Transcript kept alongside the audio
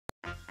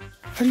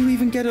How do you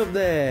even get up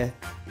there?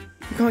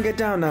 You can't get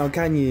down now,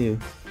 can you?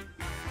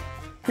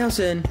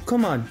 Nelson,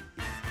 come on.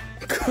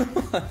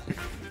 Come on.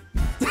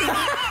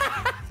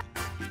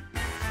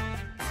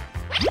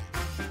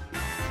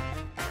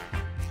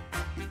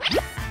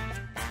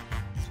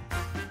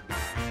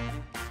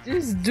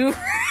 Just do.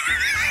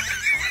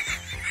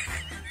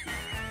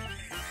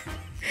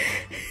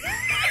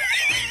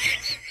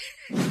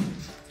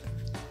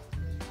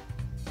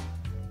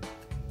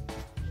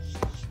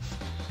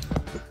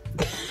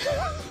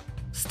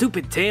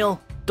 Stupid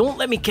tail, don't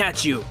let me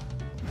catch you.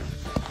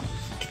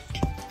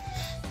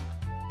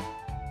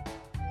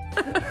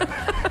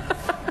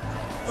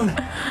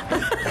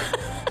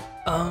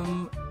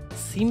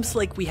 Seems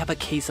like we have a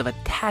case of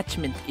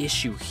attachment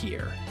issue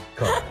here.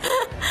 Come.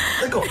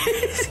 Let go.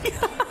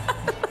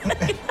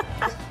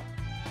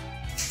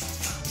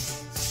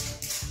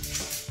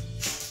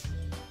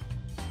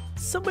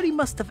 Somebody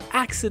must have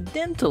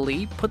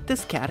accidentally put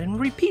this cat in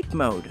repeat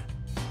mode.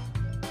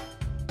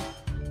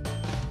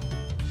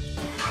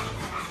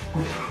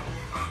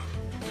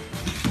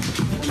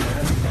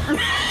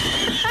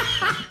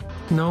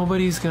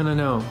 Nobody's gonna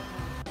know.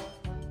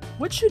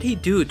 What should he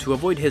do to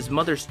avoid his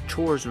mother's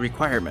chores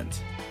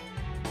requirement?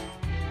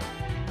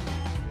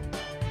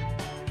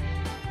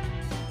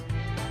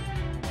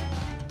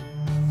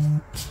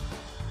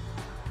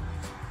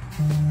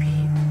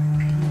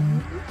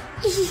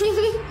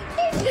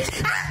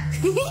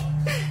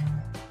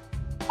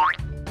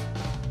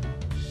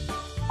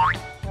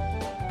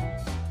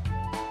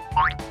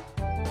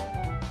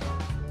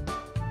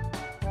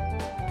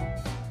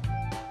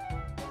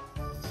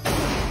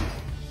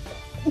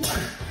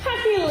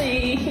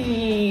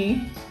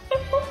 Happily.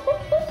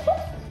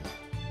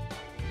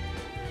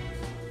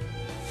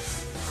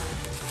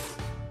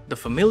 The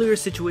familiar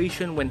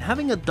situation when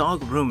having a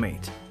dog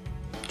roommate.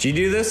 Did you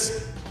do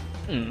this?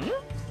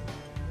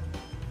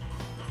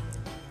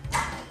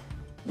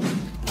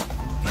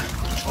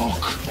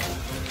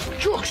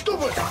 Chuck,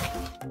 stop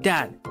it!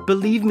 Dad,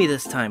 believe me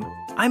this time.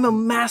 I'm a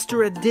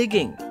master at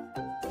digging.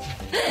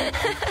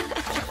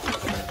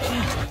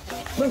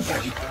 No,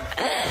 Daddy.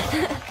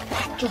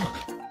 Chuck.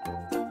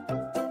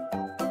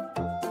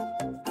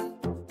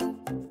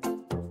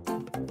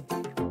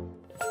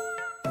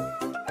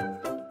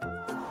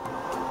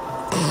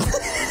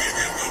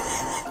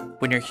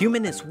 When your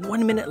human is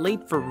 1 minute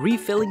late for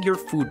refilling your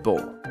food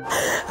bowl.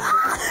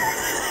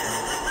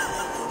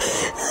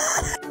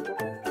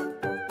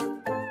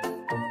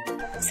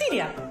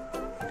 Celia.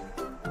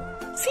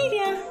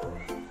 Celia.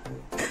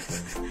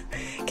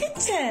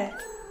 Kitchen.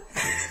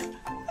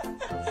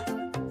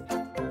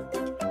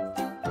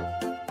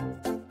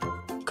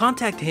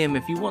 Contact him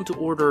if you want to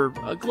order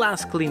a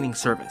glass cleaning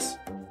service.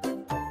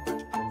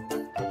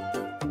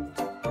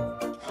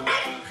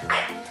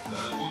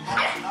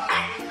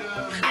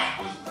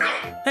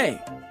 Hey,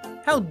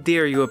 how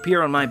dare you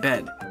appear on my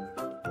bed?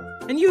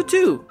 And you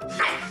too!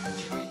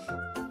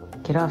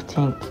 Get off,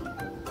 Tink.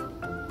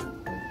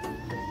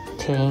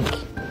 Tink.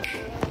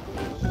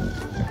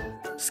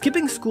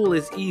 Skipping school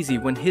is easy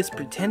when his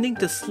pretending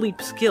to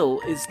sleep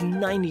skill is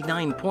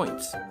 99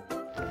 points.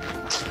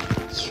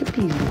 You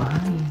be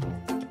lying.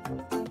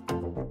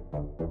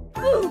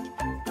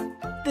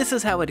 This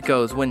is how it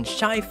goes when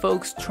shy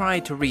folks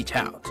try to reach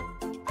out.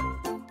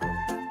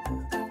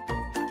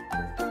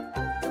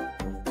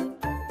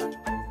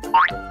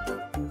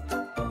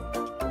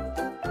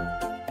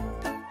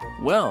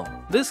 Well,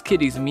 this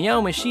kitty's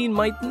meow machine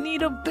might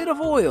need a bit of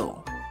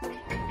oil.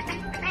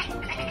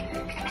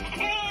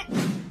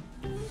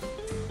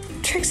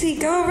 Trixie,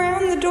 go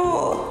around the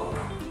door.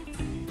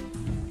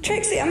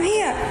 Trixie, I'm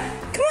here.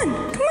 Come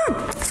on, come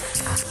on.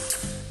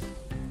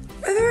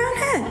 Over around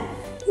here.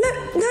 No,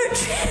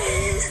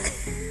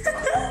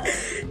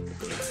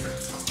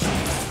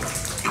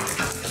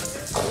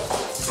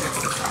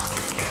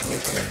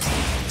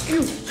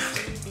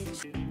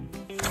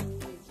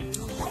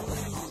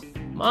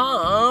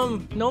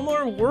 Mom, no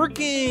more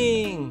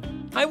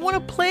working. I want to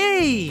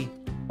play.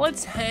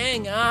 Let's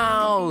hang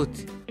out.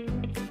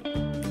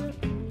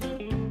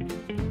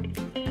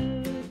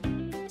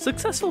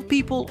 Successful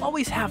people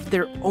always have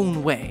their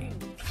own way.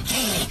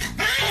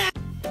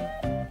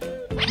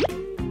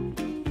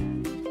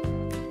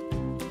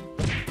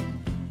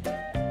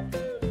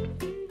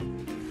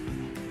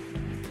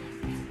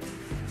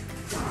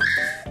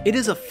 It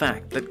is a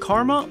fact that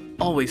karma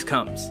always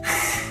comes.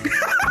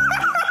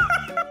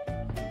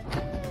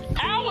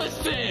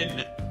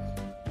 Allison!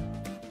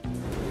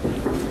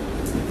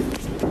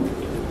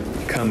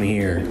 Come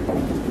here.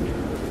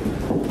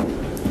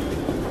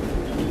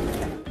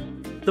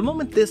 The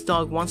moment this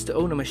dog wants to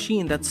own a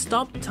machine that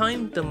stopped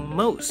time the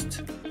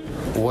most.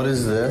 What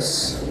is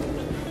this?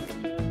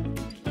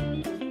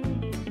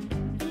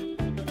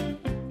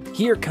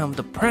 Here come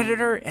the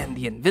predator and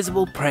the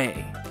invisible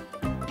prey.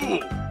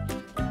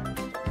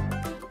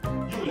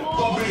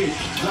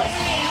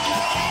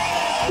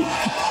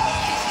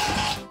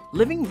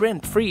 Living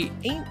rent-free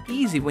ain't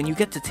easy when you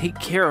get to take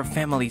care of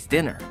family's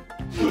dinner.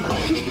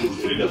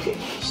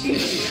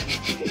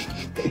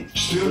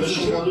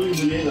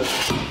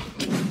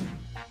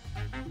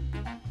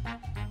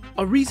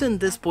 A reason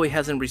this boy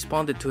hasn't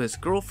responded to his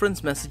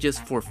girlfriend's messages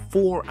for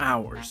 4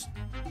 hours.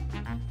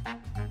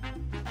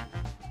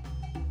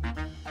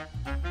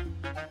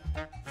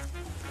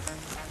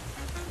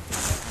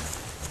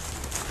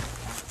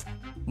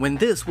 When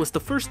this was the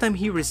first time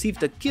he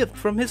received a gift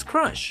from his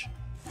crush.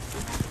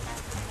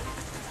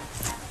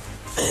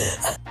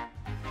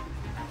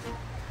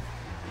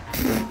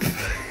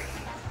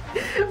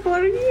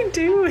 What are you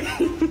doing?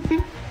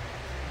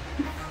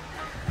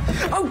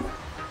 Oh!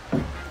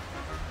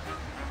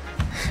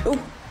 Oh,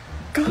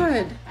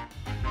 God!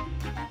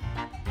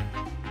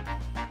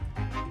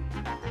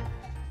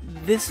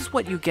 This is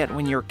what you get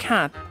when your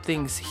cat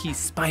thinks he's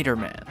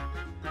Spider-Man.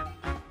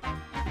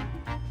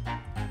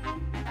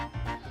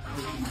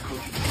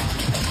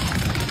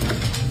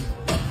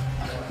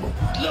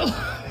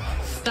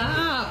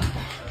 Stop!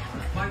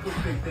 Michael's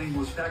big thing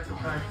was back to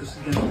practice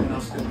against the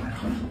else didn't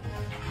happen.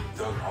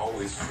 Doug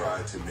always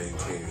tried to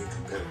maintain a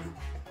competitive.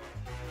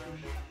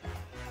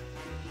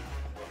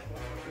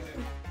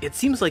 It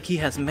seems like he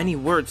has many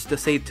words to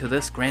say to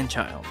this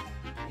grandchild.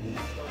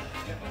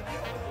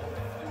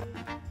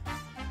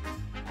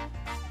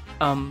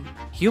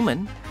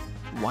 Human,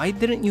 why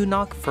didn't you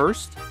knock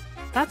first?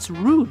 That's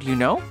rude, you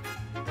know?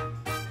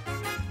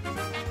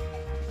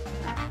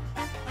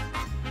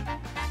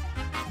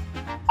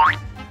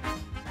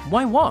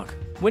 Why walk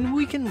when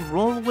we can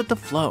roll with the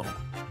flow?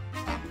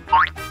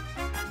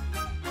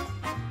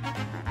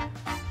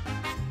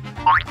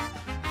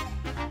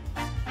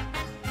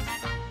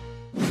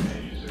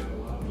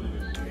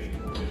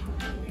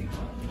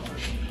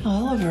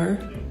 Oliver?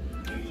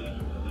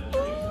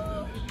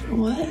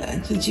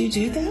 What? Did you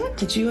do that?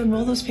 Did you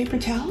unroll those paper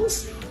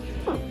towels?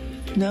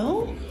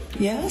 No?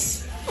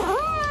 Yes?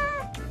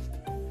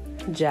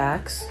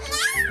 Jax?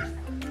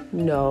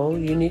 No,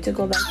 you need to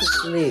go back to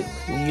sleep.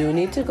 You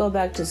need to go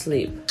back to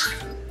sleep.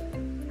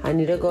 I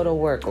need to go to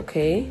work,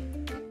 okay?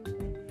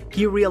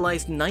 He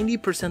realized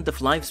 90%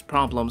 of life's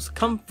problems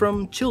come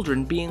from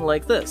children being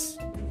like this.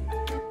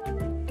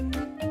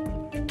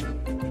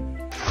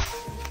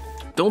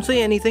 Don't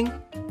say anything.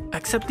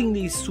 Accepting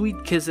these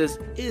sweet kisses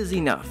is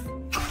enough.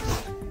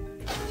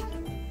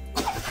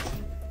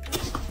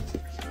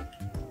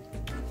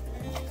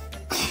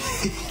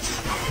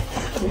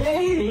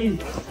 Hey!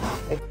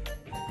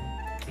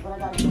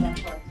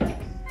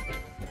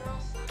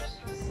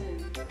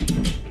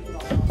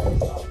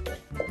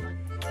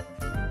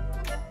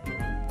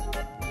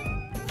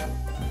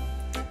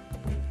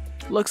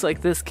 Looks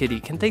like this kitty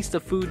can taste the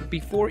food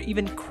before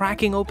even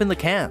cracking open the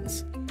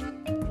cans.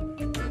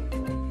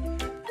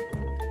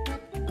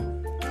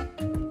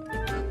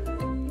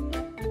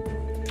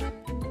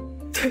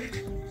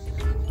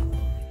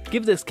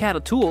 Give this cat a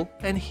tool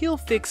and he'll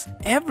fix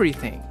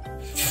everything.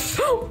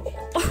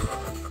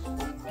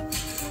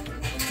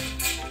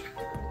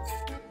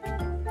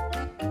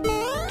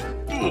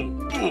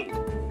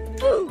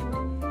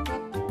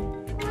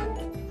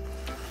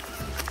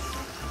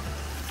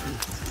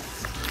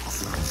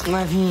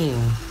 Love you.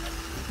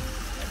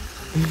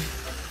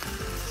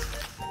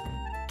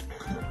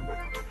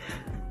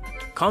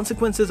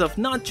 Consequences of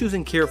not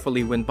choosing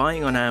carefully when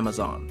buying on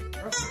Amazon.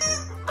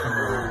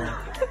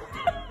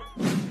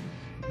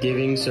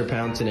 Giving Sir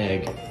Pounce an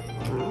egg.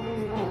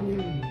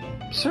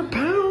 Sir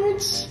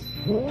Pounce!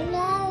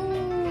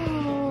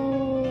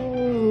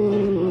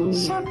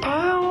 Sir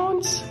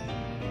Pounce!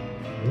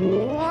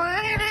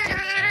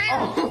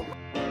 Oh.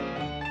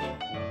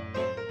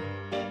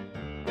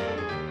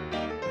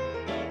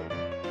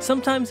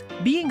 Sometimes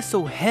being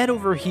so head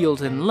over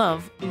heels in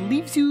love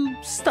leaves you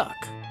stuck.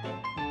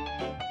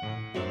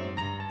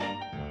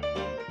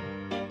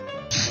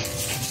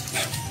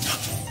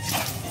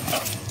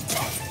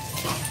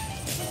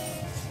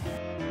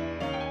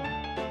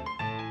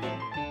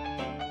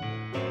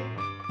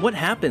 What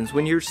happens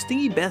when your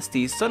stingy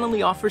bestie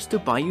suddenly offers to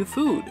buy you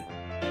food?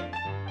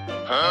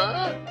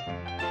 Huh?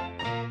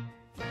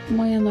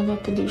 Moja nowa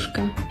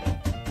poduszka.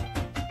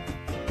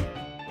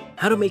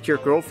 How to make your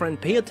girlfriend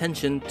pay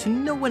attention to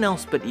no one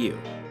else but you.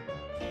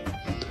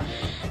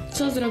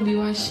 Co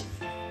zrobiłaś?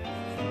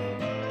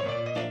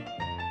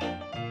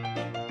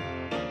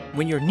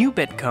 When your new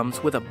bed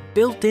comes with a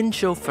built-in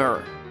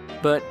chauffeur,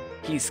 but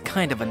he's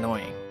kind of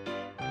annoying.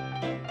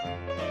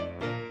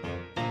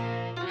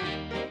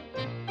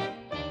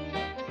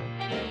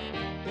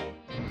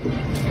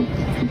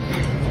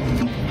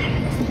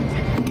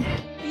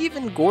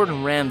 Even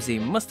Gordon Ramsay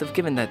must have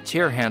given that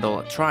chair handle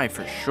a try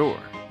for sure.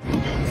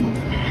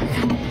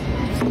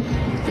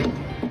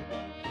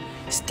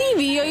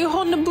 Stevie, are you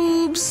holding the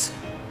boobs?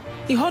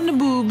 You holding the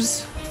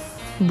boobs?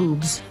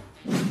 Boobs.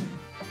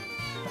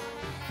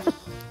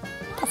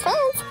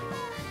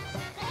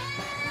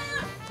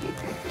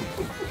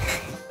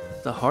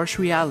 The harsh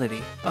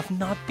reality of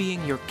not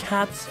being your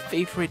cat's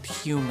favorite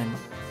human.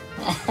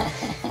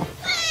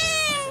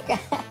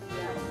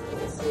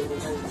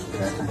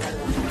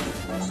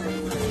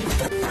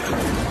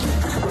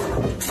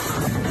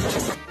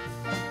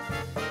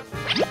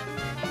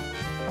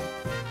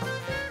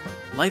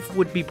 Life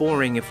would be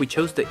boring if we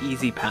chose the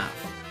easy path.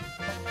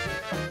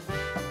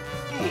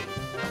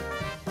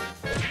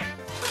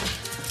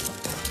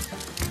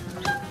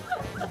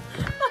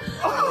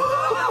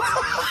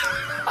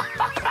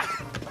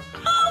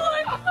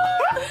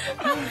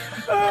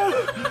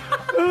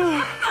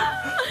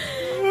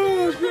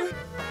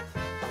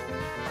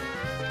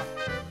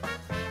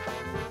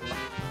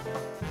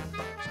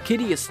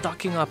 Kitty is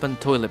stocking up on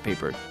toilet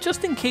paper,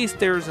 just in case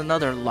there's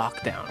another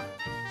lockdown.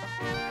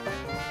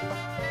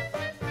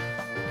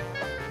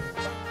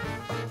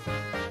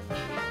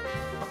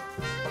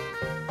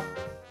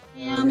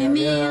 Meow meow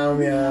meow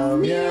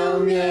meow meow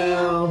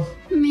meow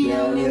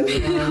meow meow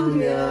meow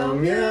meow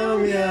meow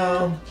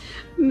meow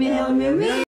meow meow meow.